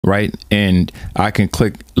right? And I can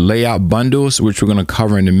click layout bundles, which we're going to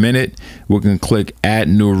cover in a minute. We can click add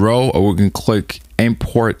new row, or we can click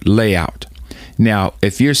import layout. Now,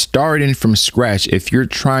 if you're starting from scratch, if you're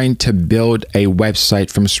trying to build a website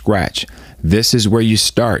from scratch, this is where you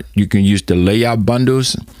start. You can use the layout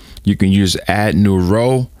bundles. You can use add new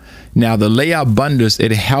row. Now, the layout bundles,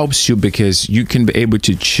 it helps you because you can be able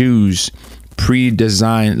to choose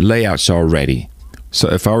pre-designed layouts already. So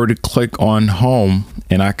if I were to click on home,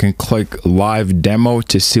 and I can click live demo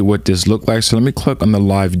to see what this looks like. So let me click on the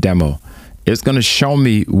live demo. It's going to show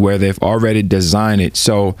me where they've already designed it.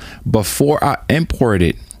 So before I import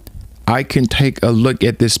it, I can take a look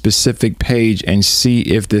at this specific page and see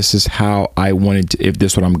if this is how I wanted to, if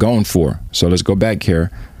this is what I'm going for. So let's go back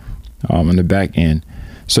here on the back end.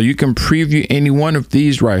 So you can preview any one of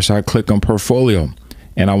these, right? So I click on portfolio,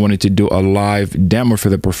 and I wanted to do a live demo for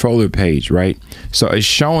the portfolio page, right? So it's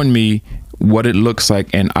showing me what it looks like,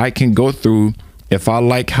 and I can go through. If I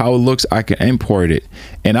like how it looks, I can import it.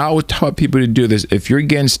 And I would tell people to do this. If you're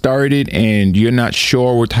getting started and you're not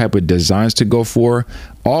sure what type of designs to go for,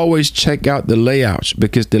 always check out the layouts,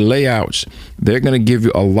 because the layouts, they're going to give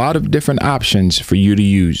you a lot of different options for you to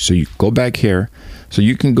use. So you go back here, so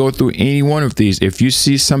you can go through any one of these. If you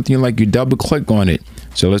see something like, you double click on it.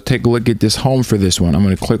 So let's take a look at this home for this one. I'm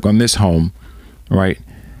going to click on this home, right?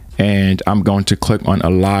 And I'm going to click on a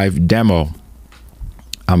live demo.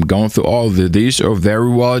 I'm going through all of these are very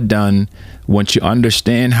well done. Once you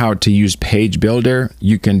understand how to use Page Builder,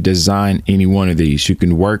 you can design any one of these. You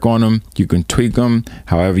can work on them, you can tweak them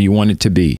however you want it to be.